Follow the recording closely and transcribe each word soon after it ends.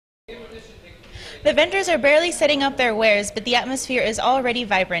The vendors are barely setting up their wares, but the atmosphere is already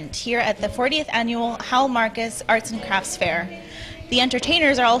vibrant here at the 40th Annual Hal Marcus Arts and Crafts Fair. The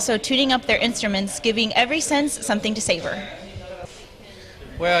entertainers are also tuning up their instruments, giving every sense something to savor.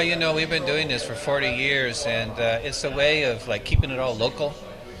 Well, you know, we've been doing this for 40 years, and it's a way of keeping it all local.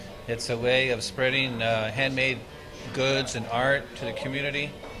 It's a way of spreading handmade goods and art to the community.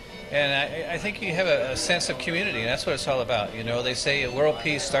 And I think you have a sense of community, and that's what it's all about. You know, they say world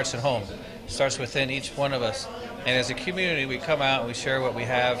peace starts at home. It starts within each one of us. And as a community, we come out and we share what we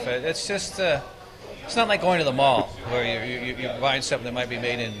have. It's just, it's not like going to the mall where you're buying something that might be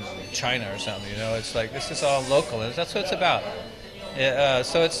made in China or something. You know, it's like, this is all local, and that's what it's about.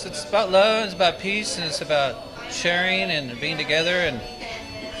 So it's about love, it's about peace, and it's about sharing and being together, and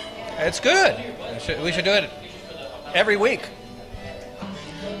it's good. We should do it every week.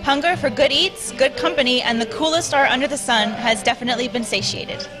 Hunger for good eats, good company, and the coolest art under the sun has definitely been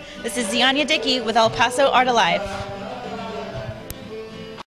satiated. This is Zyanya Dickey with El Paso Art Alive.